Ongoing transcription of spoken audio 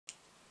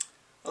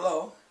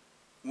Hello,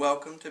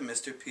 welcome to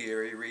Mr.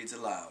 Pierre Reads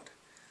Aloud.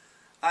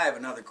 I have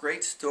another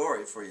great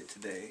story for you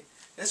today.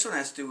 This one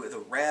has to do with a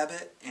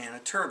rabbit and a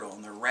turtle,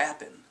 and they're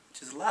rapping,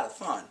 which is a lot of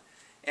fun.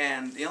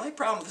 And the only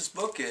problem with this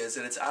book is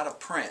that it's out of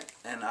print,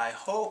 and I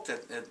hope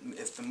that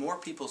if the more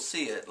people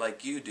see it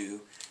like you do,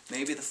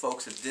 maybe the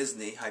folks at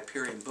Disney,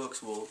 Hyperion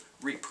Books, will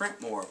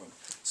reprint more of them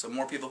so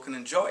more people can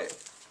enjoy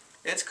it.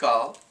 It's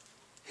called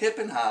Hip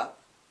and Hop,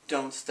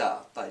 Don't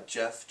Stop by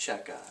Jef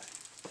Czekaj.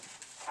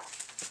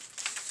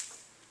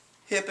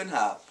 Hip and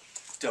hop,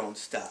 don't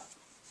stop.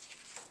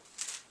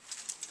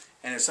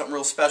 And there's something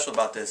real special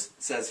about this.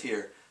 It says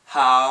here,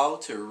 how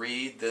to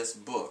read this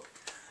book.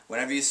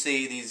 Whenever you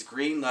see these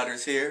green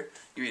letters here,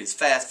 you read as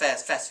fast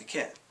as you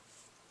can.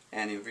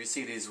 And if you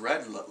see these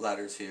red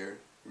letters here,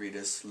 read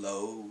as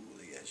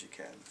slowly as you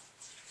can.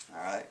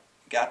 Alright,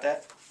 got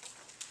that?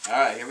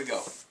 Alright, here we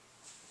go.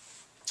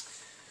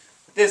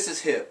 This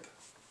is Hip.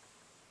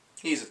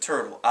 He's a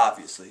turtle,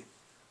 obviously.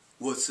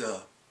 What's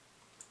up?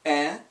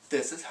 And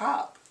this is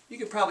Hop. You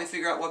can probably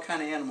figure out what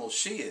kind of animal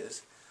she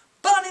is.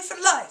 Bunny for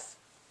life!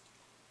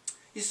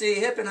 You see,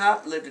 Hip and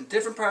Hop lived in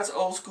different parts of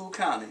Old School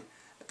County,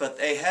 but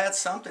they had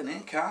something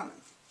in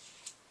common.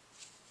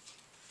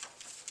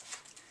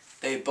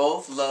 They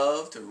both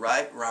loved to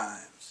write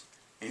rhymes.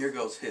 And here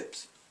goes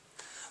Hip's.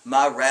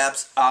 My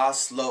raps are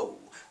slow.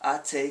 I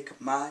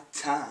take my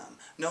time.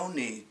 No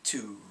need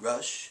to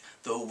rush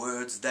the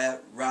words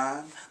that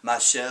rhyme. My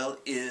shell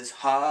is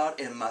hard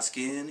and my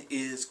skin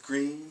is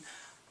green.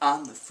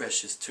 I'm the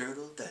freshest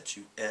turtle that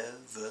you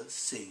ever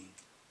seen.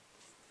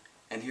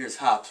 And here's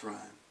Hop's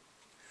rhyme.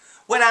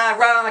 When I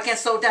rhyme, I can't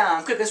slow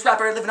down. Quickest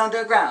rapper living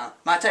underground.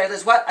 My tail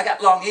is what? I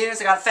got long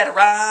ears. I got fat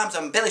rhymes.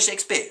 I'm Billy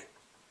Shakespeare.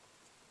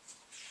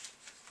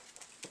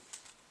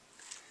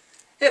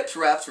 Hip's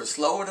raps were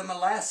slower than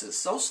molasses.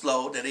 So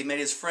slow that he made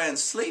his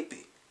friends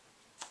sleepy.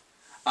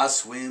 I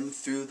swim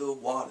through the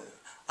water.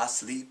 I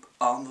sleep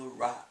on the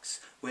rocks.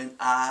 When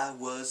I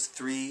was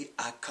 3,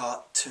 I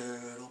caught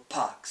turtle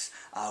pox.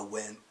 I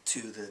went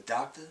to the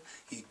doctor,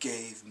 he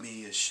gave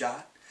me a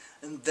shot,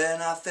 and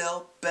then I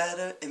felt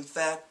better, in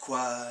fact,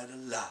 quite a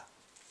lot.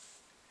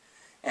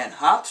 And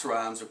Hop's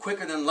rhymes were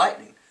quicker than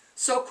lightning,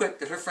 so quick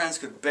that her friends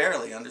could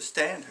barely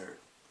understand her.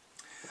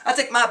 I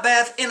take my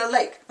bath in a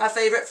lake. My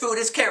favorite food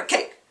is carrot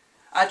cake.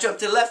 I jump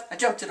to the left, I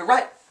jump to the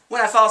right.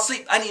 When I fall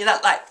asleep, I need a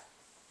nightlight.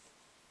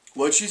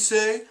 What'd she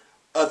say?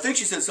 I think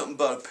she said something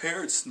about a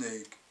parrot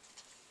snake.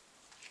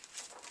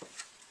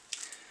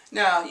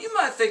 Now, you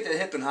might think that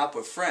Hip and Hop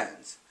were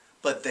friends,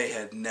 but they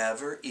had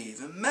never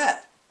even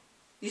met.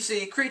 You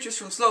see, creatures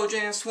from Slow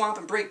Jam, Swamp,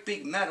 and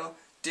Breakbeat Meadow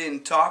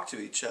didn't talk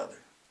to each other.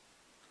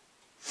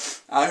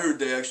 I heard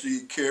they actually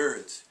eat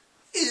carrots.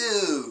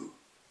 Ew!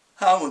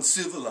 How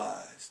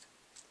uncivilized.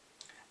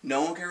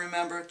 No one can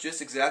remember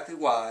just exactly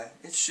why.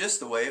 It's just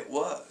the way it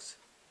was.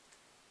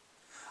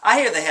 I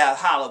hear they have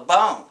hollow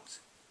bones.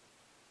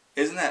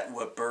 Isn't that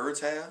what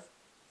birds have?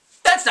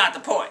 That's not the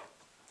point.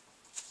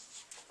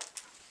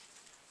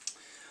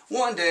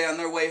 One day on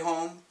their way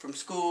home from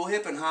school,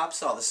 Hip and Hop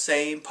saw the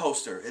same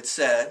poster. It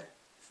said,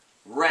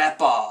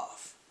 Rap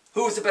Off.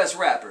 Who's the best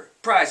rapper?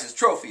 Prizes,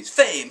 trophies,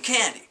 fame,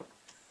 candy.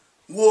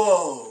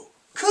 Whoa,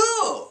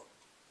 cool.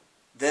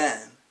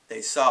 Then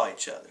they saw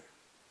each other.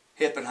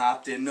 Hip and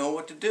Hop didn't know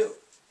what to do.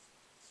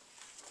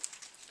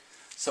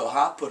 So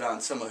Hop put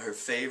on some of her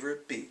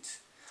favorite beats.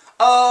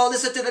 Oh,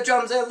 listen to the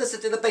drums and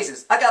listen to the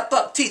basses. I got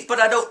buck teeth, but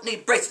I don't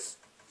need braces.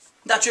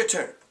 Not your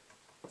turn.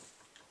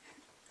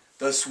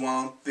 The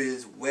swamp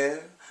is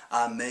where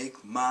I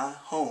make my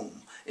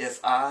home. If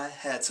I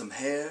had some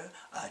hair,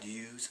 I'd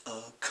use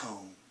a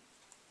comb.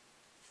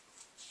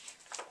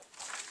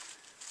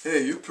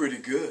 Hey, you're pretty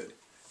good.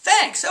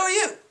 Thanks, how are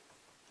you?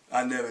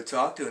 I never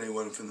talked to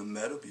anyone from the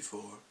meadow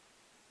before.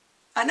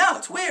 I know,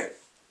 it's weird.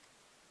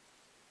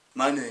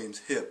 My name's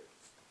Hip.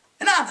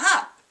 And I'm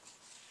Hop.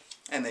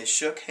 And they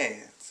shook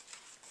hands.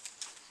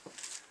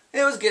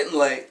 It was getting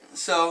late,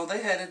 so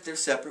they headed their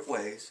separate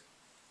ways.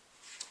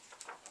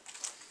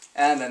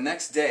 And the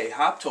next day,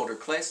 Hop told her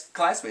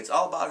classmates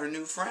all about her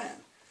new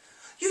friend.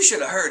 You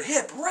should have heard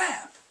Hip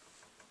rap.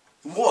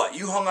 What,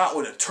 you hung out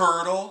with a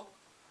turtle?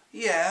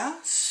 Yeah,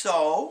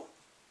 so?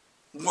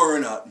 We're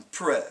not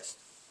impressed.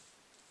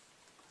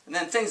 And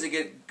then things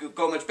would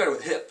go much better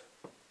with Hip.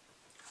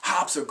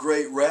 Hop's a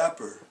great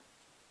rapper.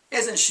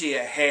 Isn't she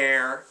a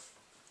hare?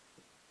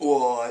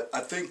 Well, I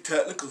think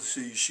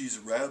technically she's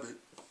a rabbit.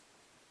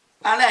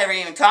 I never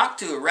even talked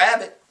to a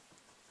rabbit.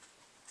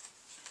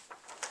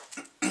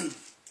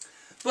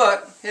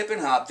 But Hip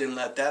and Hop didn't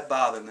let that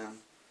bother them.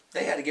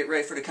 They had to get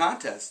ready for the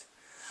contest.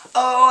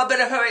 Oh, I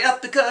better hurry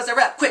up because I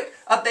rap quick.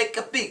 I make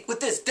a beat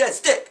with this dead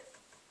stick.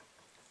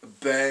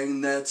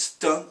 Bang that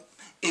stump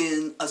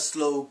in a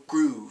slow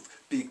groove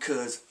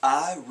because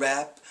I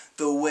rap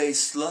the way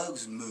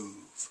slugs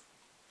move.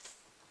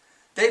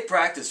 They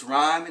practiced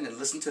rhyming and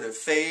listened to their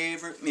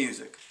favorite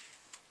music.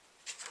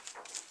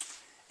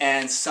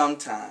 And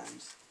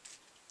sometimes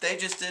they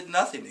just did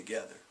nothing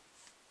together.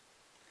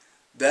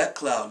 That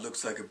cloud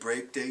looks like a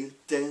break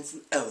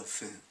dancing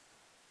elephant.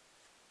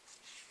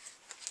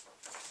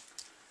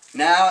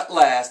 Now at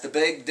last the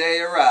big day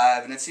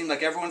arrived, and it seemed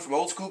like everyone from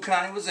Old School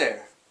County was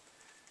there.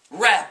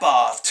 Rap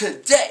off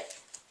today!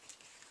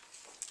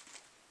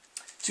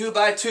 2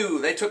 by 2,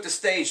 they took the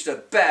stage to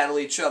battle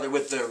each other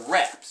with their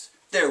raps.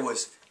 There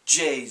was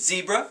Jay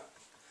Zebra,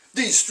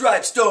 these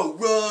stripes don't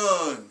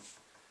run.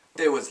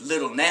 There was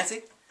Little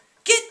Nancy,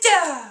 get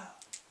down.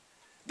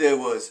 There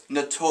was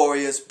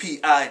Notorious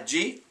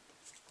P.I.G.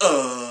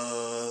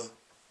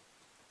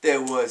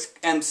 There was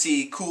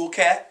MC Cool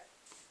Cat,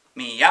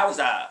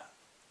 Meowza.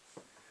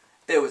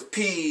 There was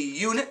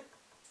P-Unit,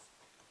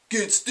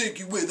 get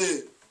sticky with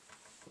it.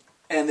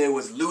 And there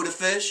was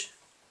Ludafish,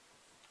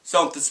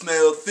 something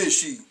smelled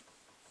fishy.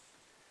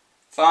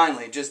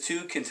 Finally, just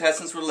 2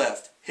 contestants were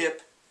left,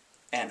 Hip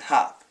and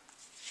Hop.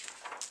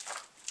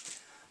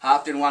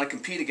 Hop didn't want to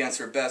compete against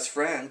her best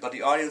friend, but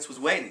the audience was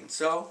waiting,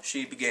 so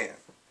she began.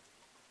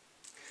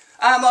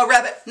 I'm a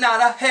rabbit,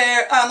 not a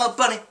hare. I'm a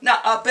bunny,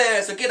 not a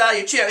bear. So get out of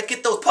your chair and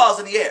get those paws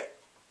in the air.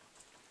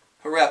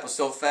 Her rap was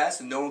so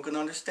fast and no one could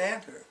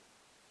understand her.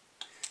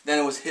 Then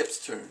it was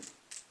Hip's turn.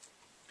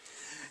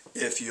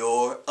 If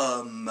you're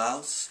a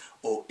mouse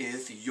or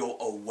if you're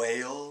a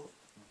whale,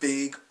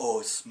 big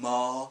or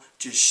small,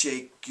 just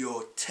shake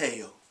your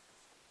tail.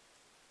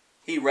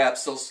 He rapped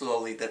so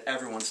slowly that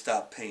everyone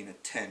stopped paying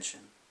attention.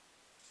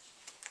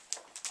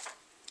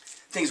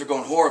 Things were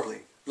going horribly.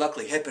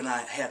 Luckily, Hip and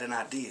I had an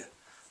idea.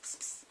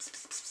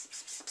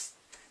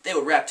 They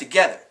would rap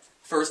together.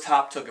 First,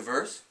 Hop took a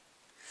verse.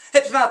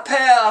 Hip's my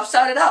pal, I've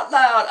shouted out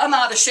loud. I'm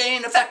not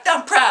ashamed, in fact,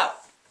 I'm proud.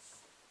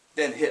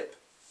 Then Hip.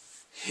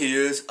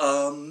 Here's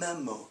a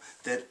memo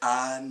that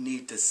I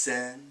need to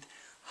send.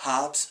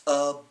 Hop's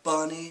a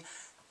bunny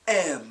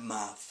and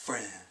my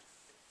friend.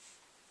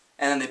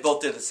 And then they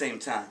both did it at the same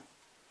time.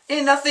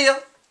 In the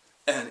field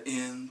and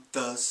in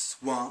the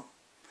swamp.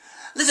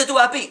 Listen to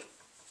our beat.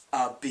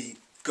 Our beat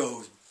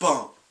goes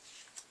bump.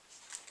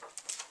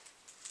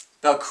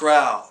 The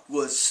crowd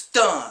was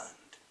stunned.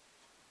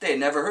 They had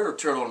never heard of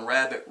Turtle and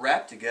Rabbit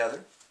rap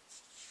together.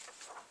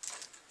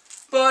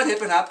 But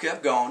Hip and Hop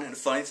kept going, and a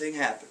funny thing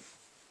happened.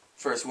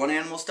 First one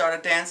animal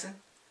started dancing,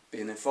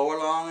 and then before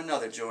long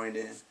another joined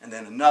in, and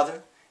then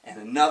another,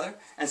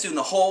 and soon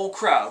the whole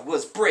crowd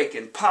was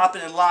breaking,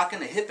 popping, and locking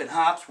to Hip and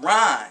Hop's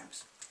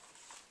rhymes.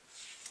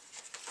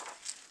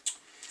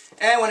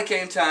 And when it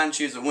came time to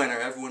choose a winner,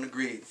 everyone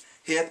agreed.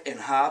 Hip and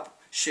Hop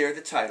shared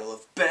the title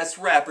of Best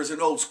Rappers in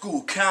Old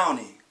School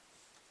County.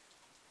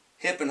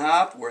 Hip and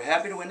Hop were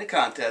happy to win the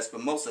contest,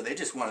 but mostly they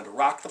just wanted to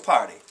rock the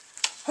party.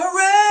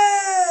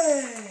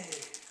 Hooray!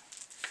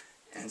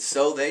 And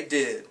so they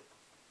did,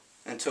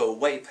 until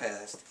way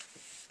past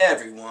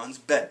everyone's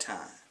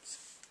bedtimes.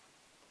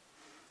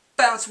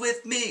 Bounce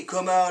with me,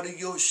 come out of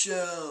your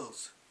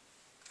shells.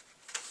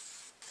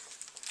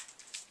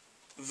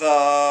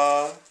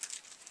 The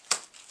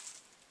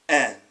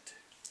end.